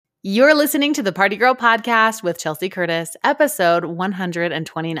You're listening to the Party Girl Podcast with Chelsea Curtis, episode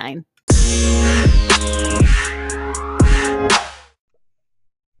 129.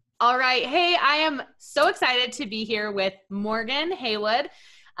 All right. Hey, I am so excited to be here with Morgan Haywood.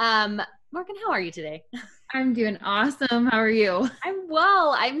 Morgan, how are you today? I'm doing awesome. How are you? I'm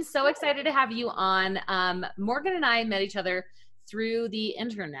well. I'm so excited to have you on. Morgan and I met each other through the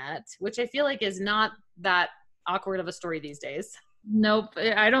internet, which I feel like is not that awkward of a story these days. Nope,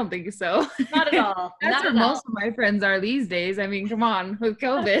 I don't think so. Not at all. That's where most of my friends are these days. I mean, come on, with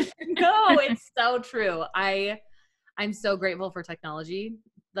COVID. No, it's so true. I'm so grateful for technology,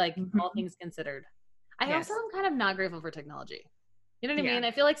 like all things considered. I also am kind of not grateful for technology. You know what I mean? I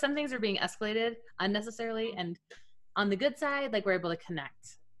feel like some things are being escalated unnecessarily, and on the good side, like we're able to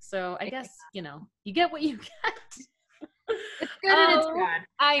connect. So I guess, you get what you get. It's good and it's bad.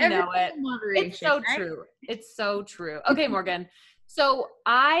 I know it. It's so true. It's so true. Okay, Morgan. So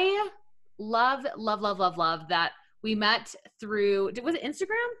I love that we met through, was it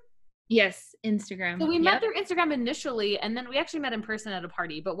Instagram? Yes, Instagram. So we met through Instagram initially, and then we actually met in person at a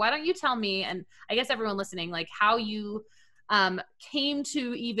party. But why don't you tell me, and I guess everyone listening, like how you came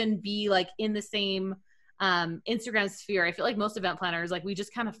to even be like in the same Instagram sphere. I feel like most event planners, like we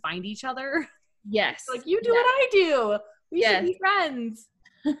just kind of find each other. Yes. Like you do what I do. We should be friends.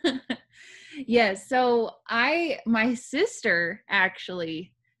 Yes. So my sister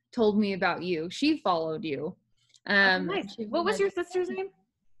actually told me about you. She followed you. Nice. What was your sister's name?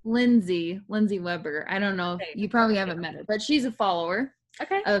 Lindsay Weber. I don't know. You probably haven't met her, but she's a follower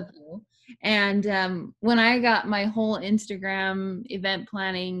of you. And when I got my whole Instagram event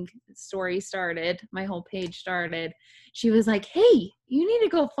planning story started, my whole page started, she was like, hey, you need to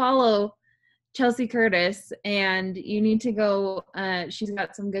go follow Chelsea Curtis, and you need to go, she's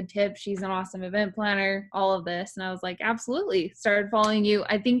got some good tips. She's an awesome event planner, all of this. And I was like, absolutely. Started following you.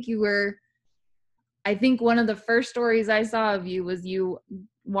 I think one of the first stories I saw of you was you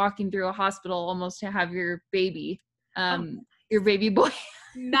walking through a hospital almost to have your baby, your baby boy.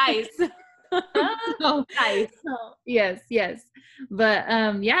 Nice. Nice. Yes. But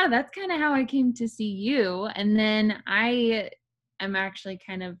that's kind of how I came to see you. And then I'm actually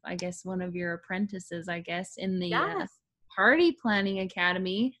kind of, I guess, one of your apprentices, in the Party Planning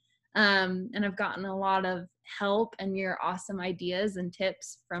Academy. And I've gotten a lot of help and your awesome ideas and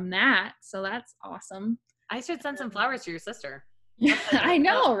tips from that. So that's awesome. I should send some flowers to your sister. I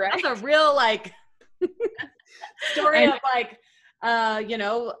know, right? That's a real story of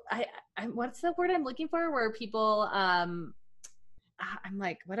I what's the word I'm looking for? Where people, I'm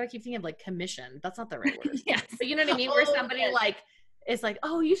like, why do I keep thinking of commission? That's not the right word. Yes. But you know what I mean? Where somebody is like,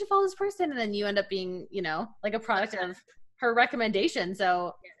 oh, you should follow this person. And then you end up being, a product of her recommendation.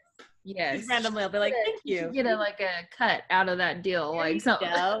 So yes, randomly I'll be like, thank you. Get a cut out of that deal.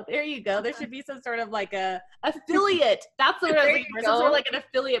 There you go. There should be some sort of a affiliate. That's the word I was looking for. Some sort of an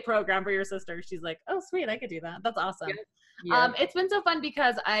affiliate program for your sister. She's like, oh, sweet. I could do that. That's awesome. Yeah. It's been so fun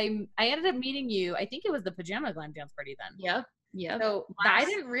because I ended up meeting you. I think it was the Pajama Glam dance party then. Yeah. So I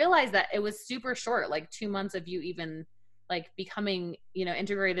didn't realize that it was super short, 2 months of you even becoming,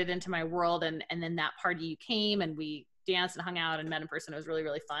 integrated into my world. And then that party you came and we danced and hung out and met in person. It was really,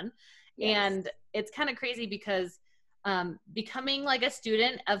 really fun. Yes. And it's kind of crazy because becoming a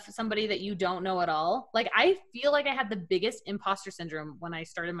student of somebody that you don't know at all, I feel like I had the biggest imposter syndrome when I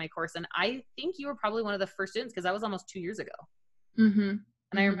started my course. And I think you were probably one of the first students because that was almost 2 years ago. Mm-hmm.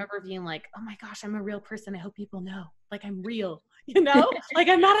 And I remember being like, oh my gosh, I'm a real person. I hope people know, I'm real, I'm not a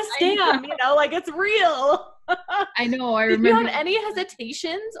scam, it's real. I know. I remember. Did you have any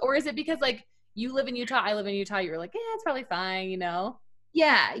hesitations, or is it because you live in Utah, I live in Utah, you were like, yeah, it's probably fine,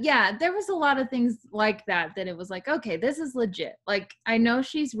 Yeah. There was a lot of things like that it was okay, this is legit. I know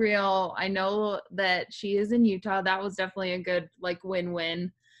she's real. I know that she is in Utah. That was definitely a good win-win.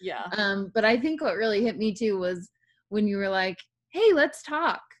 Yeah. But I think what really hit me too was when you were like, hey, let's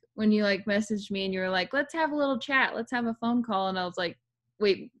talk. When you messaged me and you were like, let's have a little chat. Let's have a phone call. And I was like,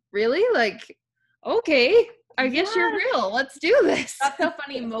 wait, really? Okay, I guess you're real. Let's do this. That's so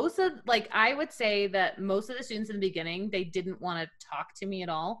funny. Most of I would say that most of the students in the beginning, they didn't want to talk to me at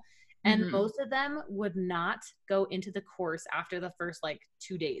all. And most of them would not go into the course after the first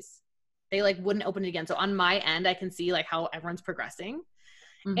 2 days. They wouldn't open it again. So on my end, I can see how everyone's progressing.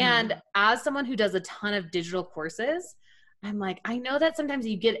 And as someone who does a ton of digital courses, I'm I know that sometimes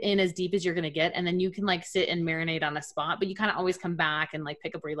you get in as deep as you're going to get, and then you can sit and marinate on a spot, but you kind of always come back and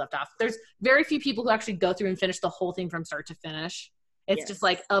pick up where you left off. There's very few people who actually go through and finish the whole thing from start to finish. It's just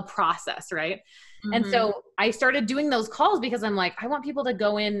a process, right? And so I started doing those calls because I'm I want people to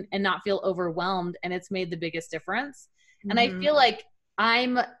go in and not feel overwhelmed, and it's made the biggest difference. And I feel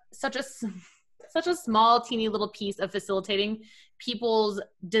I'm such a small, teeny little piece of facilitating people's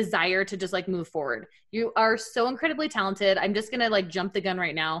desire to just like move forward. You are so incredibly talented. I'm just going to like jump the gun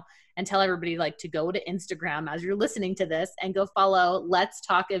right now and tell everybody like to go to Instagram as you're listening to this and go follow Let's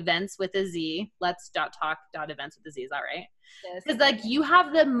Talk Events with a Z. Let's.talk.events with a Z. Is that right? Yes. Because like you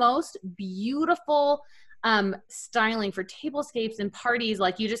have the most beautiful styling for tablescapes and parties.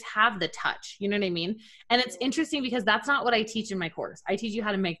 Like you just have the touch, you know what I mean? And it's interesting because that's not what I teach in my course. I teach you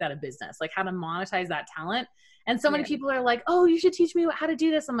how to make that a business, like how to monetize that talent. And so many people are like, oh, you should teach me how to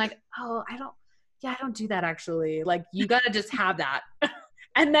do this. I'm like, oh, I don't do that actually. Like you got to just have that.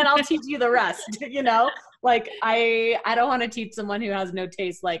 And then I'll teach you the rest, you know? Like I don't want to teach someone who has no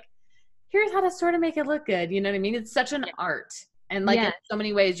taste. Like here's how to sort of make it look good. You know what I mean? It's such an art. And like in so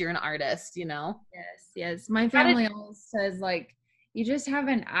many ways, you're an artist, you know? Yes. My family always says like, you just have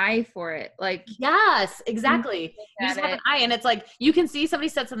an eye for it. Like, yes, exactly. You just have an eye. And it's like, you can see somebody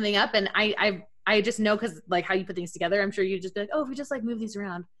set something up and I just know because like how you put things together, I'm sure you just be like, oh, if we just like move these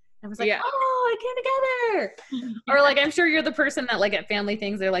around. And I was like, oh, it came together. Or like, I'm sure you're the person that like at family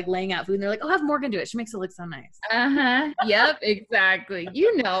things, they're like laying out food and they're like, oh, have Morgan do it. She makes it look so nice. Yep, exactly.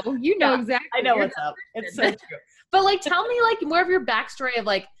 You know exactly. I know what's up. It's so true. But like, tell me like more of your backstory of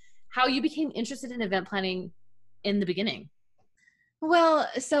like how you became interested in event planning in the beginning. Well,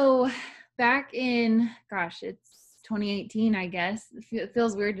 so back in, gosh, it's 2018, I guess. It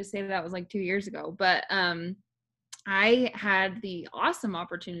feels weird to say that was like 2 years ago, but I had the awesome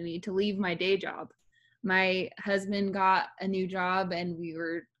opportunity to leave my day job. My husband got a new job and we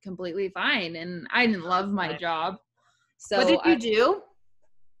were completely fine. And I didn't love my job. So what did you do?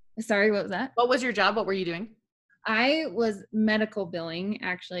 Sorry, what was that? What was your job? What were you doing? I was medical billing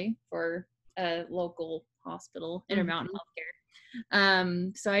actually for a local hospital, Intermountain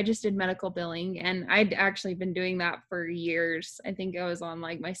Healthcare. So I just did medical billing and I'd actually been doing that for years. I think I was on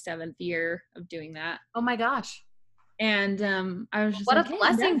like my 7th year of doing that. Oh my gosh. And I was just what like, a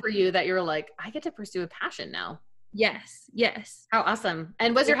blessing for you that you were like, I get to pursue a passion now. Yes. How awesome.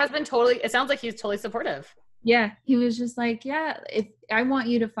 And was your husband it sounds like he's totally supportive. Yeah. He was just like, yeah, if I want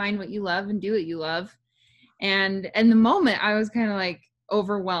you to find what you love and do what you love. And in the moment I was kind of like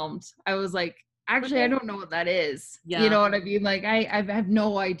overwhelmed. I was like, actually, I don't know what that is. Yeah. You know what I mean? Like I have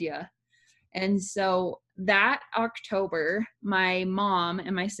no idea. And so that October, my mom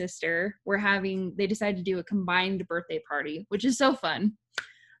and my sister they decided to do a combined birthday party, which is so fun.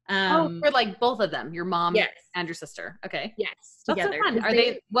 For like both of them, your mom and your sister. Okay. Yes. That's together. So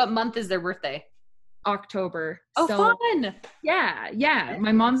fun. What month is their birthday? October. Oh, so, fun. Yeah.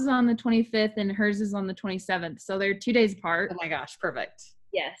 My mom's is on the 25th and hers is on the 27th. So they're 2 days apart. Oh my gosh. Perfect.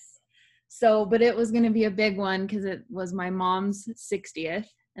 Yes. So, but it was going to be a big one because it was my mom's 60th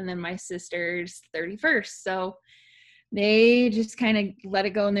and then my sister's 31st. So they just kind of let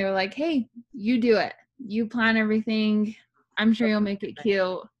it go and they were like, hey, you do it. You plan everything. I'm sure you'll make it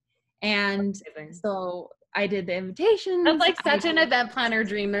cute. And so I did the invitations. That's like such an event planner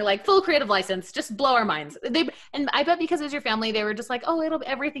dream. They're like full creative license, just blow our minds. And I bet because it was your family, they were just like, oh,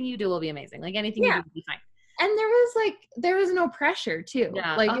 everything you do will be amazing. Like anything you do will be fine. And there was no pressure too.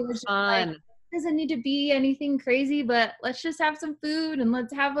 Yeah. Like it was just fun. Like, it doesn't need to be anything crazy, but let's just have some food and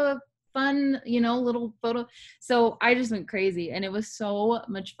let's have a fun, little photo. So I just went crazy and it was so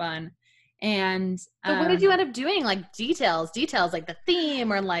much fun. And so what did you end up doing? Like details, like the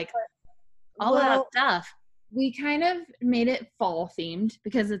theme or like all of that stuff? We kind of made it fall themed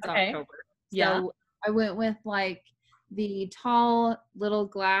because it's October. So I went with like the tall little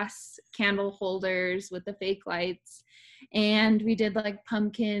glass candle holders with the fake lights. And we did like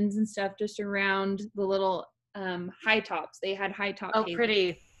pumpkins and stuff just around the little high tops. They had high top tables.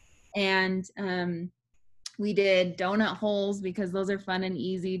 Pretty. And we did donut holes because those are fun and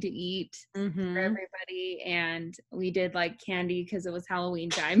easy to eat for everybody. And we did like candy because it was Halloween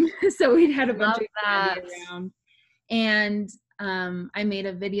time. So we had a bunch of candy around. And I made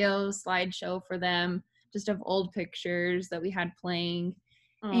a video slideshow for them, just of old pictures that we had playing.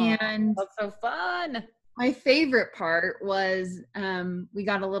 And that's so fun. My favorite part was we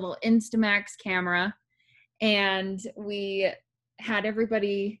got a little Instamax camera and we had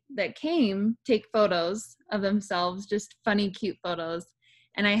everybody that came take photos of themselves, just funny, cute photos.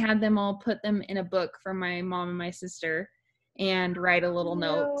 And I had them all put them in a book for my mom and my sister and write a little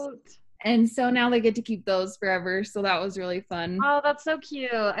note. And so now they get to keep those forever. So that was really fun. Oh, that's so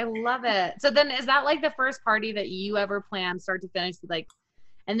cute. I love it. So then is that like the first party that you ever planned start to finish? Like,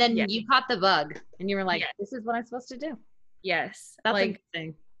 and then you caught the bug and you were like, this is what I'm supposed to do. Yes. That's like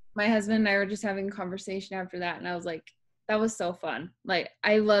interesting. My husband and I were just having a conversation after that. And I was like, That was so fun. Like,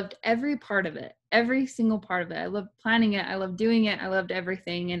 I loved every part of it, every single part of it. I loved planning it. I loved doing it. I loved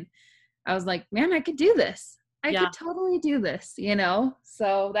everything. And I was like, man, I could do this. I could totally do this, you know?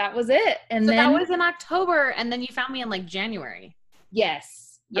 So that was it. And so then that was in October. And then you found me in like January.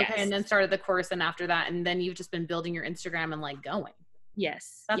 Yes. Okay. And then started the course. And after that, and then you've just been building your Instagram and like going.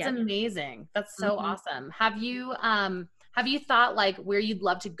 Yes. That's amazing. That's so awesome. Have you thought like where you'd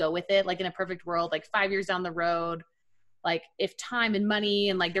love to go with it? Like in a perfect world, like 5 years down the road, like if time and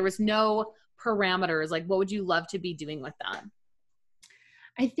money and like there was no parameters, like what would you love to be doing with that?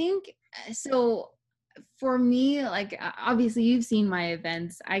 I think so. For me, like obviously you've seen my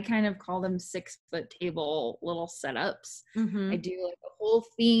events. I kind of call them 6-foot table little setups. I do like a whole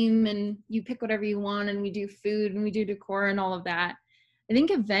theme and you pick whatever you want and we do food and we do decor and all of that. I think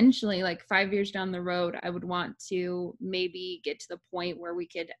eventually, like 5 years down the road, I would want to maybe get to the point where we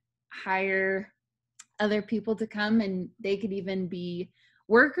could hire other people to come and they could even be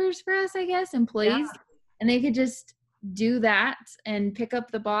workers for us, I guess, employees. Yeah. And they could just do that and pick up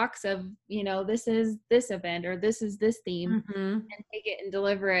the box of, you know, this is this event or this is this theme and take it and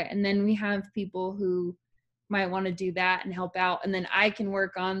deliver it. And then we have people who might want to do that and help out. And then I can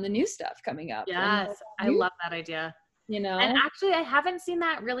work on the new stuff coming up. Yes. I love that idea. You know, and actually I haven't seen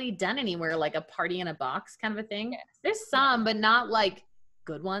that really done anywhere, like a party in a box kind of a thing. Yes. There's some, but not like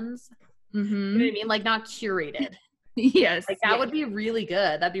good ones. You know what I mean? Like not curated. Yes. Like that would be really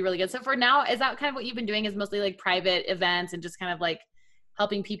good. That'd be really good. So for now, is that kind of what you've been doing, is mostly like private events and just kind of like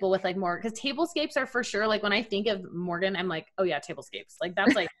helping people with like more, because tablescapes are for sure. Like when I think of Morgan, I'm like, oh yeah, tablescapes. Like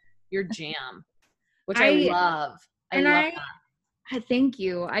that's like your jam, which I love. I love that. Thank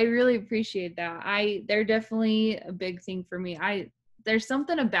you. I really appreciate that. They're definitely a big thing for me. There's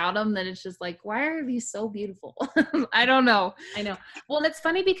something about them that it's just like, why are these so beautiful? I don't know. I know. Well, and it's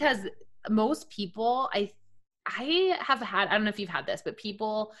funny because most people, I have had, I don't know if you've had this, but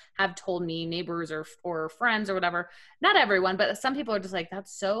people have told me, neighbors or friends or whatever, not everyone, but some people are just like,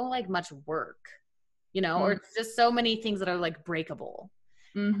 that's so like much work, you know, or just so many things that are like breakable.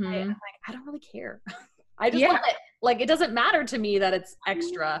 I'm like, I don't really care. I just love it. Like, it doesn't matter to me that it's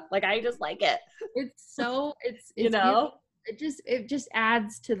extra. Like, I just like it. It's you know, it just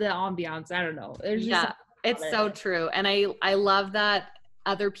adds to the ambiance. I don't know. It's so true. And I love that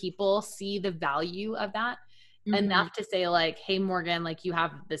other people see the value of that enough to say like, hey, Morgan, like you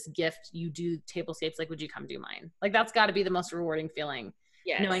have this gift, you do tablescapes, like, would you come do mine? Like, that's gotta be the most rewarding feeling.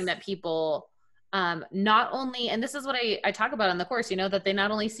 Yes. Knowing that people, not only, and this is what I talk about in the course, you know, that they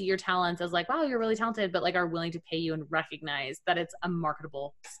not only see your talents as like, wow, you're really talented, but like are willing to pay you and recognize that it's a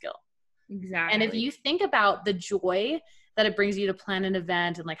marketable skill. Exactly. And if you think about the joy that it brings you to plan an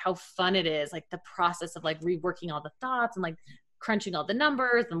event and like how fun it is, like the process of like reworking all the thoughts and like crunching all the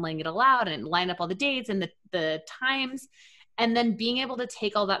numbers and laying it all out and line up all the dates and the times, and then being able to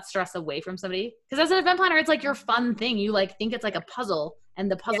take all that stress away from somebody. Because as an event planner, it's like your fun thing. You like think it's like a puzzle, and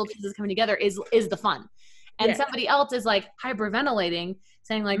the puzzle pieces coming together is the fun. And somebody else is like hyperventilating,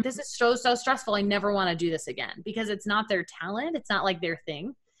 saying like, this is so stressful. I never want to do this again, because it's not their talent. It's not like their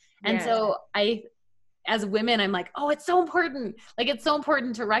thing. And so as women, I'm like, oh, it's so important. Like, it's so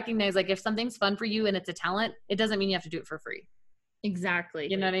important to recognize, like, if something's fun for you and it's a talent, it doesn't mean you have to do it for free. Exactly.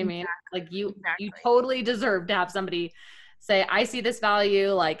 You know what I mean? Like you totally deserve to have somebody say, I see this value.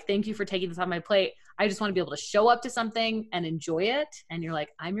 Like, thank you for taking this off my plate. I just want to be able to show up to something and enjoy it. And you're like,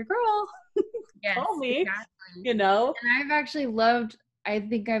 I'm your girl. Yes, call me, exactly. You know? And I've actually I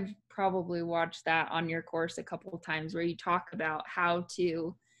think I've probably watched that on your course a couple of times, where you talk about how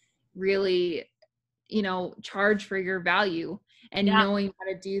to really, you know, charge for your value and knowing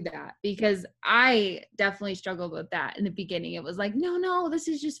how to do that, because I definitely struggled with that in the beginning. It was like, no, this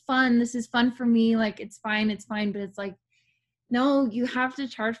is just fun. This is fun for me. Like, it's fine. But it's like, no, you have to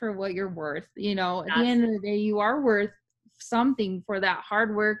charge for what you're worth. You know, at the end of the day, you are worth something for that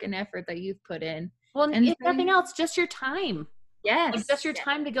hard work and effort that you've put in. Well, and if nothing else, just your time. Yes. Like, just your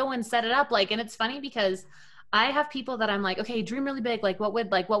time to go and set it up. Like, and it's funny because I have people that I'm like, okay, dream really big. Like, what would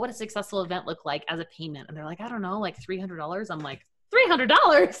a successful event look like as a payment? And they're like, I don't know, like $300. I'm like,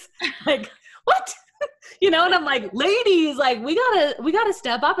 $300? Like, what? You know? And I'm like, ladies, like, we gotta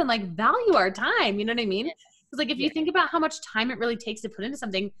step up and like value our time. You know what I mean? Because like, if you think about how much time it really takes to put into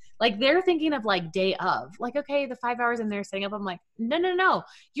something, like they're thinking of like day of, like, okay, the 5 hours in there setting up. I'm like, no.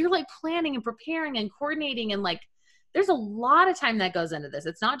 You're like planning and preparing and coordinating. And like, there's a lot of time that goes into this.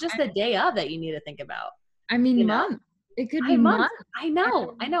 It's not just the day of that you need to think about. I mean, months. It could be months. I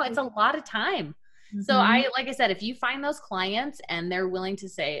know. It's a lot of time. So like I said, if you find those clients and they're willing to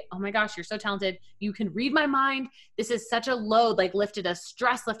say, oh my gosh, you're so talented. You can read my mind. This is such a load, like a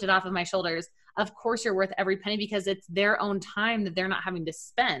stress lifted off of my shoulders. of course you're worth every penny because it's their own time that they're not having to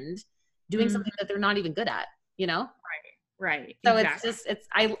spend doing something that they're not even good at, you know? Right. So exactly.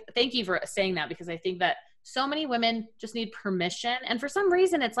 I thank you for saying that, because I think that so many women just need permission. And for some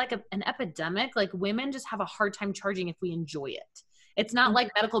reason, it's like an epidemic. Like, women just have a hard time charging if we enjoy it. It's not like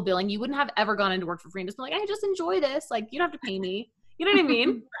medical billing. You wouldn't have ever gone into work for free and just been like, I just enjoy this. Like, you don't have to pay me. You know what I mean?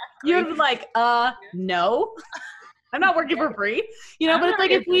 Exactly. You would be like, no, I'm not working for free, you know, but it's like,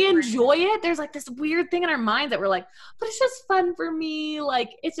 if we enjoy it, there's like this weird thing in our minds that we're like, but it's just fun for me.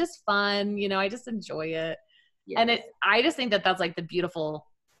 Like, it's just fun. You know, I just enjoy it. Yes. And I just think that that's like the beautiful,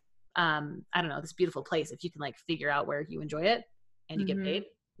 I don't know, this beautiful place. If you can like figure out where you enjoy it and you get paid,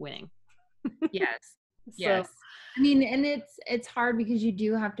 winning. Yes. Yes. I mean, and it's hard because you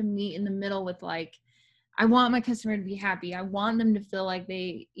do have to meet in the middle with like, I want my customer to be happy. I want them to feel like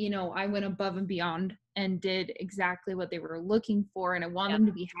they, you know, I went above and beyond and did exactly what they were looking for. And I want them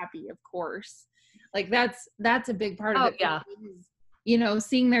to be happy, of course. Like that's a big part of it. Yeah. Is, you know,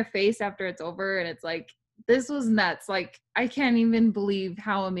 seeing their face after it's over and it's like, this was nuts. Like, I can't even believe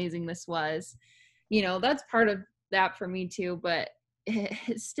how amazing this was. You know, that's part of that for me too. But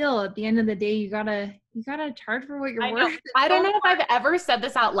still, at the end of the day, you gotta charge for what you're worth. I don't know if I've ever said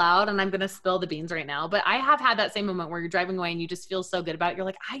this out loud, and I'm gonna spill the beans right now, but I have had that same moment where you're driving away and you just feel so good about it. You're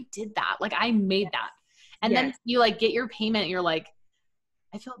like, I did that. Like, I made that. And then you like get your payment and you're like,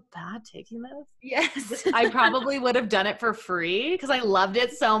 I feel bad taking this. Yes. I probably would have done it for free because I loved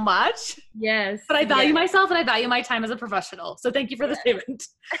it so much. Yes. But I value myself and I value my time as a professional. So thank you for the statement.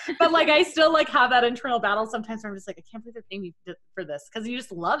 But like, I still like have that internal battle sometimes where I'm just like, I can't believe they're paying me for this, because you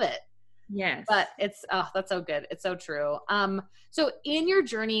just love it. Yes. But it's, that's so good. It's so true. So in your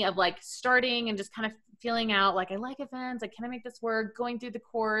journey of like starting and just kind of feeling out, like, I like events, like, can I make this work? Going through the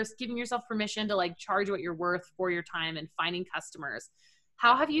course, giving yourself permission to like charge what you're worth for your time and finding customers.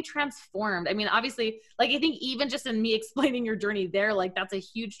 How have you transformed? I mean, obviously, like, I think even just in me explaining your journey there, like, that's a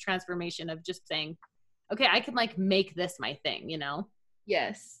huge transformation of just saying, okay, I can like make this my thing, you know?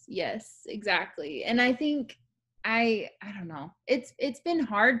 Yes, exactly. And I think I don't know. It's been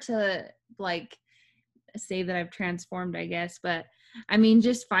hard to like say that I've transformed, I guess, but I mean,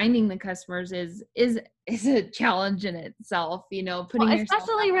 just finding the customers is a challenge in itself, you know, putting yourself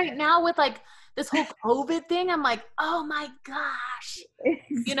especially right now with like this whole COVID thing. I'm like, oh my gosh,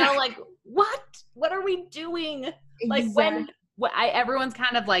 exactly. You know, like what are we doing? Exactly. Like everyone's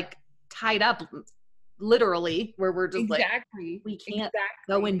kind of like tied up literally, where we're just like, we can't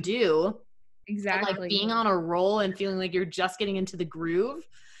go and do. Exactly. And like being on a roll and feeling like you're just getting into the groove.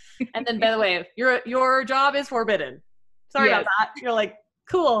 And then, by the way, your job is forbidden. Sorry about that. You're like,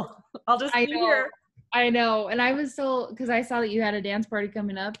 cool, I'll just be here. I know. And I was because I saw that you had a dance party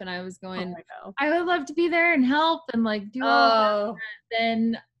coming up, and I was going, I would love to be there and help and like do all that.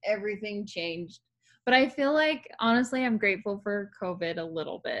 Then everything changed. But I feel like, honestly, I'm grateful for COVID a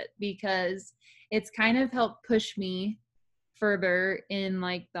little bit, because it's kind of helped push me further in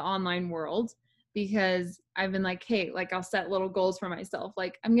like the online world, because I've been like, hey, like, I'll set little goals for myself.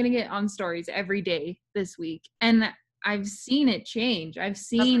 Like, I'm going to get on stories every day this week. And I've seen it change. I've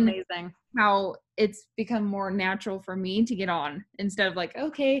seen how it's become more natural for me to get on, instead of like,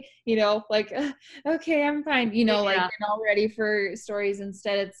 okay, you know, like, okay, I'm fine, you know, like, you're all ready for stories.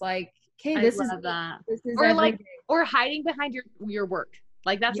 Instead, it's like, okay, this is or like, or hiding behind your work.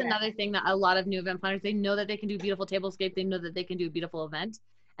 Like, that's another thing that a lot of new event planners, they know that they can do beautiful tablescape. They know that they can do a beautiful event.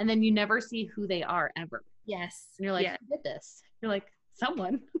 And then you never see who they are ever. Yes. And you're like, who did this? You're like,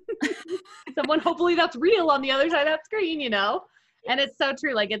 someone hopefully that's real on the other side of that screen, you know? And it's so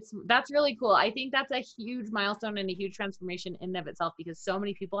true. Like, that's really cool. I think that's a huge milestone and a huge transformation in and of itself, because so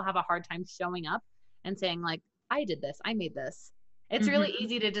many people have a hard time showing up and saying like, I did this, I made this. It's really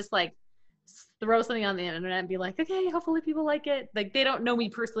easy to just like throw something on the internet and be like, okay, hopefully people like it. Like, they don't know me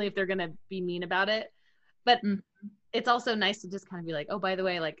personally if they're going to be mean about it. But it's also nice to just kind of be like, oh, by the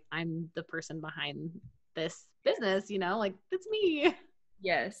way, like, I'm the person behind this business, you know, like, it's me.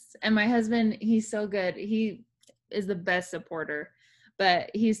 Yes. And my husband, he's so good. He is the best supporter,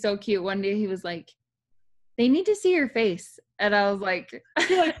 but he's so cute. One day he was like, they need to see your face. And I was like,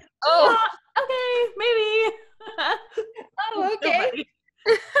 oh, okay, maybe. Oh, okay.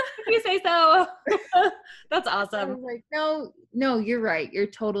 If you say so. That's awesome. I was like, no, you're right. You're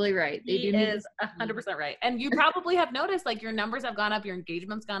totally right. They do is 100% right. And you probably have noticed like your numbers have gone up, your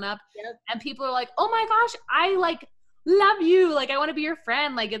engagement's gone up, and people are like, oh my gosh, I like love you. Like, I want to be your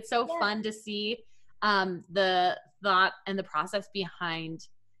friend. Like, it's so fun to see the thought and the process behind,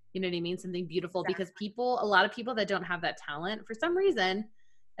 you know what I mean? Something beautiful, because a lot of people that don't have that talent, for some reason,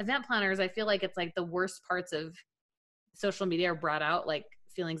 event planners, I feel like it's like the worst parts of social media are brought out like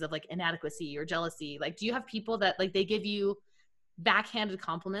feelings of like inadequacy or jealousy? Like, do you have people that like they give you backhanded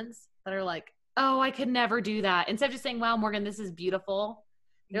compliments that are like, oh, I could never do that, instead of just saying, wow, Morgan, this is beautiful?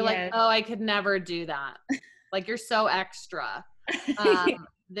 They're like, oh, I could never do that. Like, you're so extra.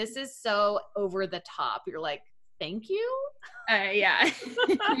 This is so over the top. You're like, thank you. Yeah.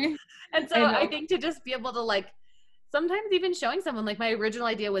 And so I think to just be able to like, sometimes even showing someone like my original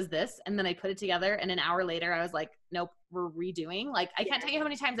idea was this, and then I put it together, and an hour later I was like, nope, we're redoing. Like, I can't tell you how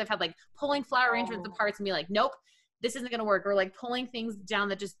many times I've had like pulling flower arrangements apart and be like, nope, this isn't going to work. Or like pulling things down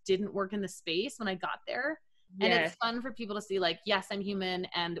that just didn't work in the space when I got there. And it's fun for people to see like, yes, I'm human.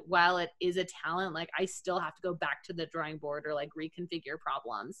 And while it is a talent, like I still have to go back to the drawing board or like reconfigure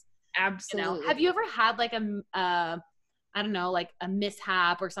problems. Absolutely. You know? Have you ever had like I don't know, like a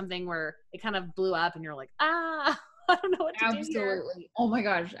mishap or something where it kind of blew up and you're like, I don't know what to do here. Absolutely. Oh my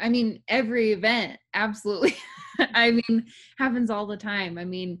gosh. I mean, every event, absolutely. I mean, happens all the time. I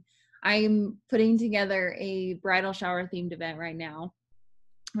mean, I'm putting together a bridal shower themed event right now,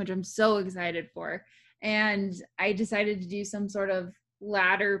 which I'm so excited for. And I decided to do some sort of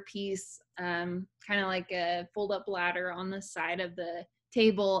ladder piece, kind of like a fold up ladder on the side of the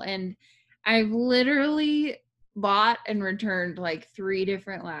table. And I've literally bought and returned like 3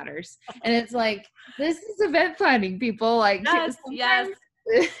 different ladders. And it's like, this is event planning, people. Like, yes.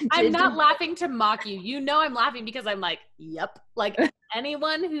 I'm not laughing to mock you. You know, I'm laughing because I'm like, yep. Like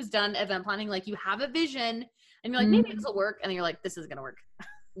anyone who's done event planning, like you have a vision and you're like, maybe this will work. And then you're like, this is going to work.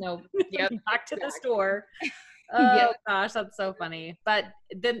 Nope. Yep. Back to the store. Oh gosh, that's so funny. But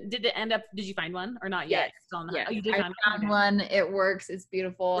then did you find one or not yet? Yes. Oh, you did find one. It works. It's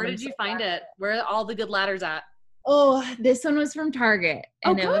beautiful. Where did you find it? Where are all the good ladders at? Oh, this one was from Target.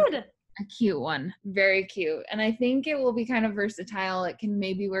 And good. A cute one. Very cute. And I think it will be kind of versatile. It can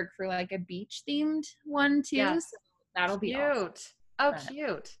maybe work for like a beach themed one too. Yes. So that'll be cute. Awesome. Oh,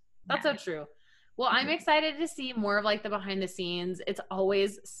 cute. That's so true. Well, I'm excited to see more of like the behind the scenes. It's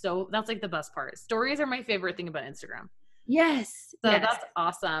always that's like the best part. Stories are my favorite thing about Instagram. Yes. So that's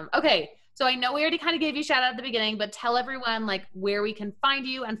awesome. Okay. So I know we already kind of gave you a shout out at the beginning, but tell everyone like where we can find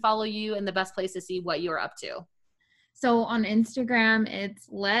you and follow you and the best place to see what you're up to. So on Instagram, it's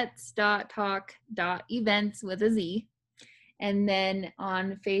lets.talk.events with a Z. And then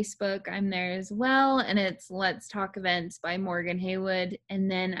on Facebook, I'm there as well. And it's Let's Talk Events by Morgan Haywood. And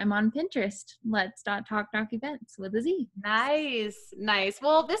then I'm on Pinterest, let's.talk.events with a Z. Nice.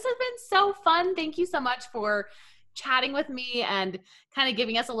 Well, this has been so fun. Thank you so much for chatting with me and kind of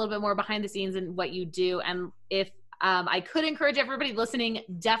giving us a little bit more behind the scenes and what you do. And if I could encourage everybody listening,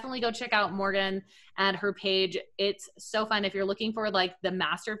 definitely go check out Morgan and her page. It's so fun. If you're looking for like the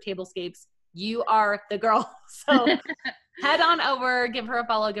master of tablescapes, you are the girl. So head on over, give her a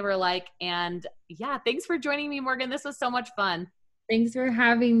follow, give her a like. And yeah, thanks for joining me, Morgan. This was so much fun. Thanks for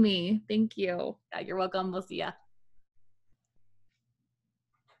having me. Thank you. Yeah, you're welcome. We'll see ya.